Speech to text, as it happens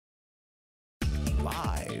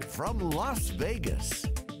Live from Las Vegas,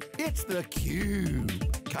 it's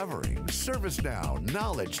theCUBE, covering ServiceNow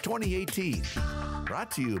Knowledge 2018. Brought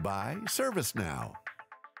to you by ServiceNow.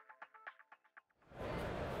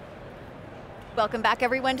 Welcome back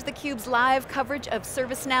everyone to theCUBE's live coverage of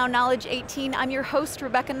ServiceNow Knowledge 18. I'm your host,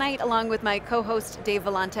 Rebecca Knight, along with my co-host, Dave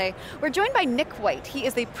Vellante. We're joined by Nick White. He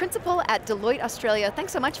is the principal at Deloitte, Australia.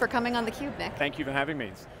 Thanks so much for coming on theCUBE, Nick. Thank you for having me.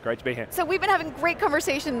 It's great to be here. So we've been having great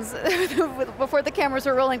conversations before the cameras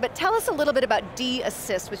were rolling, but tell us a little bit about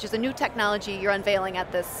D-Assist, which is a new technology you're unveiling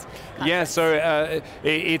at this conference. Yeah, so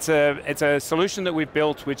it's a solution that we've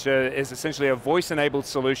built, which is essentially a voice-enabled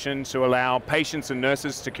solution to allow patients and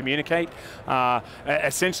nurses to communicate.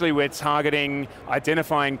 Essentially, we're targeting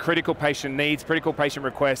identifying critical patient needs, critical patient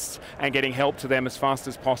requests, and getting help to them as fast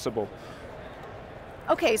as possible.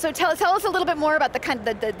 Okay, so tell us a little bit more about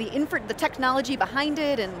the technology behind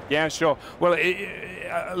it. And yeah, sure. Well,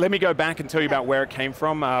 let me go back and tell you about where it came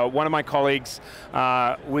from. One of my colleagues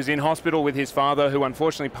was in hospital with his father, who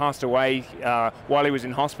unfortunately passed away while he was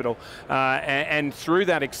in hospital. And through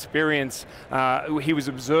that experience, he was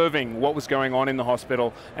observing what was going on in the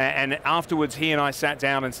hospital. And afterwards, he and I sat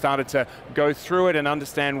down and started to go through it and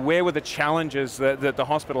understand where were the challenges that the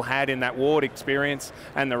hospital had in that ward experience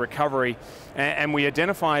and the recovery. And we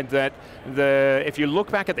identified that if you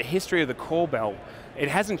look back at the history of the call bell, it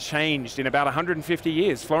hasn't changed in about 150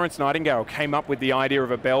 years. Florence Nightingale came up with the idea of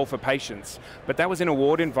a bell for patients, but that was in a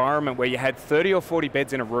ward environment where you had 30 or 40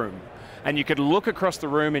 beds in a room. And you could look across the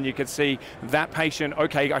room and you could see that patient,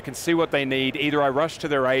 okay, I can see what they need, either I rush to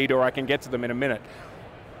their aid or I can get to them in a minute.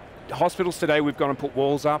 Hospitals today, we've gone and put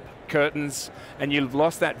walls up, curtains, and you've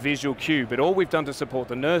lost that visual cue, but all we've done to support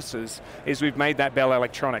the nurses is we've made that bell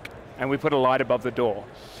electronic, and we put a light above the door.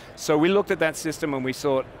 So we looked at that system and we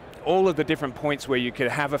saw all of the different points where you could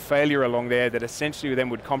have a failure along there that essentially then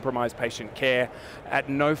would compromise patient care at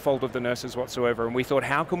no fault of the nurses whatsoever. And we thought,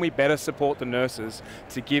 how can we better support the nurses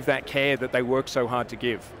to give that care that they work so hard to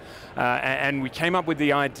give? And we came up with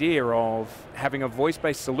the idea of having a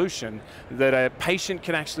voice-based solution that a patient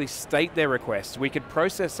can actually state their request. We could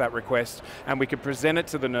process that request and we could present it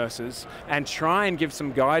to the nurses and try and give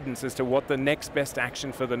some guidance as to what the next best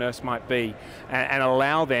action for the nurse might be and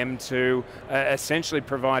allow them to essentially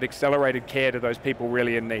provide accelerated care to those people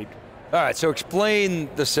really in need. All right, so explain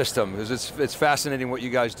the system, because it's fascinating what you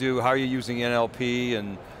guys do. How are you using NLP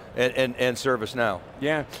and ServiceNow?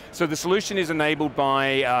 Yeah, so the solution is enabled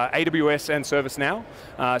by AWS and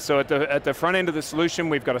ServiceNow. So at the front end of the solution,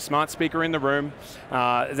 we've got a smart speaker in the room.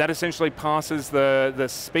 That essentially passes the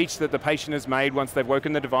speech that the patient has made once they've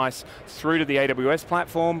woken the device through to the AWS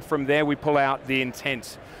platform. From there, we pull out the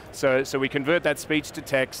intent. So we convert that speech to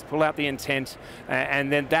text, pull out the intent,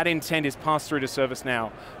 and then that intent is passed through to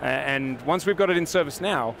ServiceNow. And once we've got it in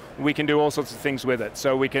ServiceNow, we can do all sorts of things with it.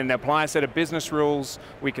 So we can apply a set of business rules,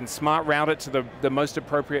 we can smart route it to the most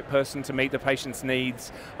appropriate person to meet the patient's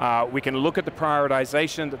needs. We can look at the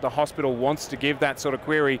prioritization that the hospital wants to give that sort of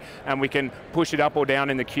query, and we can push it up or down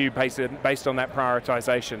in the queue based on that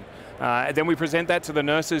prioritization. Then we present that to the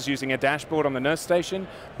nurses using a dashboard on the nurse station,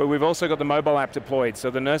 but we've also got the mobile app deployed, so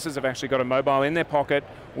the nurses have actually got a mobile in their pocket,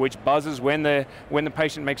 which buzzes when the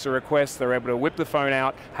patient makes a request. They're able to whip the phone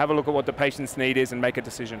out, have a look at what the patient's need is, and make a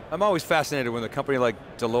decision. I'm always fascinated when a company like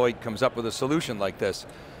Deloitte comes up with a solution like this.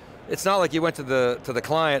 It's not like you went to the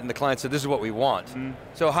client and the client said, this is what we want.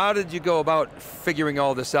 So how did you go about figuring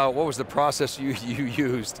all this out? What was the process you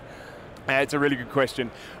used? It's a really good question.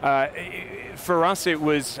 For us,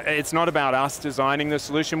 it's not about us designing the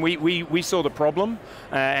solution. We saw the problem,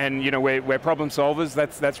 and we're problem solvers.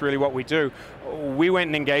 That's really what we do. We went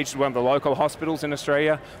and engaged one of the local hospitals in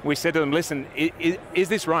Australia. We said to them, listen, is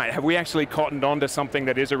this right? Have we actually cottoned on to something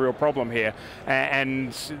that is a real problem here?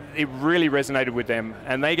 And it really resonated with them.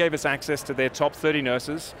 And they gave us access to their top 30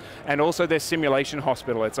 nurses and also their simulation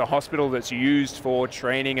hospital. It's a hospital that's used for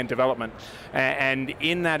training and development. And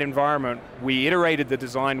in that environment, we iterated the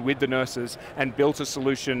design with the nurses and built a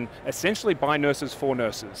solution essentially by nurses for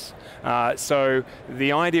nurses. So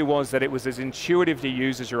the idea was that it was as intuitive to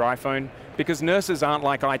use as your iPhone, because nurses aren't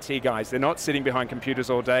like IT guys. They're not sitting behind computers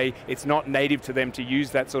all day. It's not native to them to use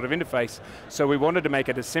that sort of interface. So we wanted to make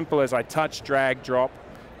it as simple as I touch, drag, drop,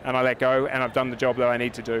 and I let go, and I've done the job that I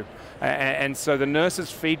need to do. And so the nurses'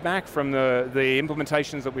 feedback from the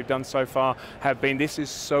implementations that we've done so far have been, this is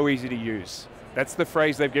so easy to use. That's the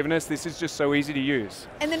phrase they've given us. This is just so easy to use.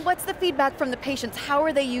 And then what's the feedback from the patients? How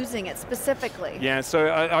are they using it specifically? Yeah, so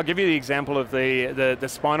I'll give you the example of the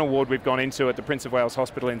spinal ward we've gone into at the Prince of Wales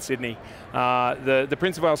Hospital in Sydney. The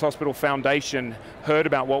Prince of Wales Hospital Foundation heard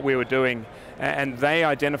about what we were doing, and they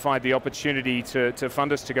identified the opportunity to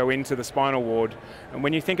fund us to go into the spinal ward. And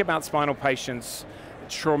when you think about spinal patients,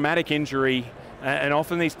 traumatic injury, and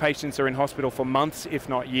often these patients are in hospital for months, if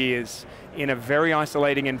not years, in a very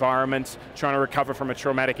isolating environment, trying to recover from a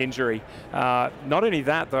traumatic injury. Not only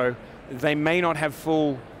that though, they may not have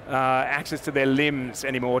full access to their limbs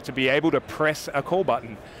anymore to be able to press a call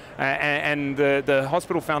button. And the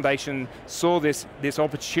Hospital Foundation saw this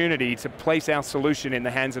opportunity to place our solution in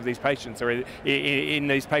the hands of these patients, or in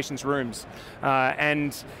these patients' rooms.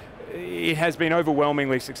 And it has been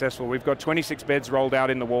overwhelmingly successful. We've got 26 beds rolled out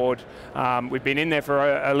in the ward. We've been in there for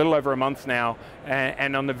a little over a month now,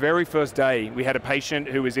 and on the very first day, we had a patient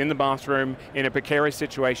who was in the bathroom in a precarious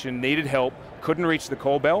situation, needed help, couldn't reach the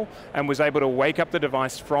call bell, and was able to wake up the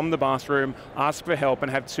device from the bathroom, ask for help,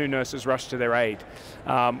 and have 2 nurses rush to their aid.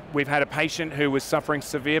 We've had a patient who was suffering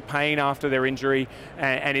severe pain after their injury,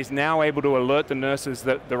 and is now able to alert the nurses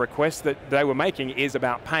that the request that they were making is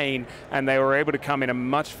about pain, and they were able to come in a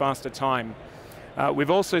much faster time.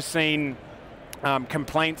 We've also seen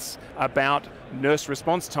complaints about nurse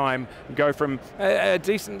response time go from a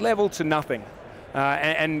decent level to nothing.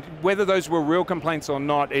 And whether those were real complaints or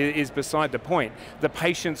not is beside the point. The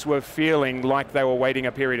patients were feeling like they were waiting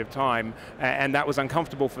a period of time, and that was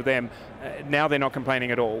uncomfortable for them. Now they're not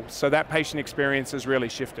complaining at all. So that patient experience has really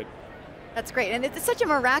shifted. That's great, and it's such a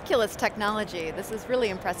miraculous technology. This is really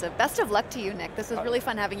impressive. Best of luck to you, Nick. This was really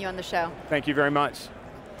fun having you on the show. Thank you very much.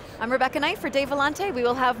 I'm Rebecca Knight for Dave Vellante. We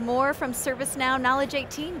will have more from ServiceNow Knowledge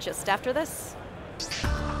 18 just after this.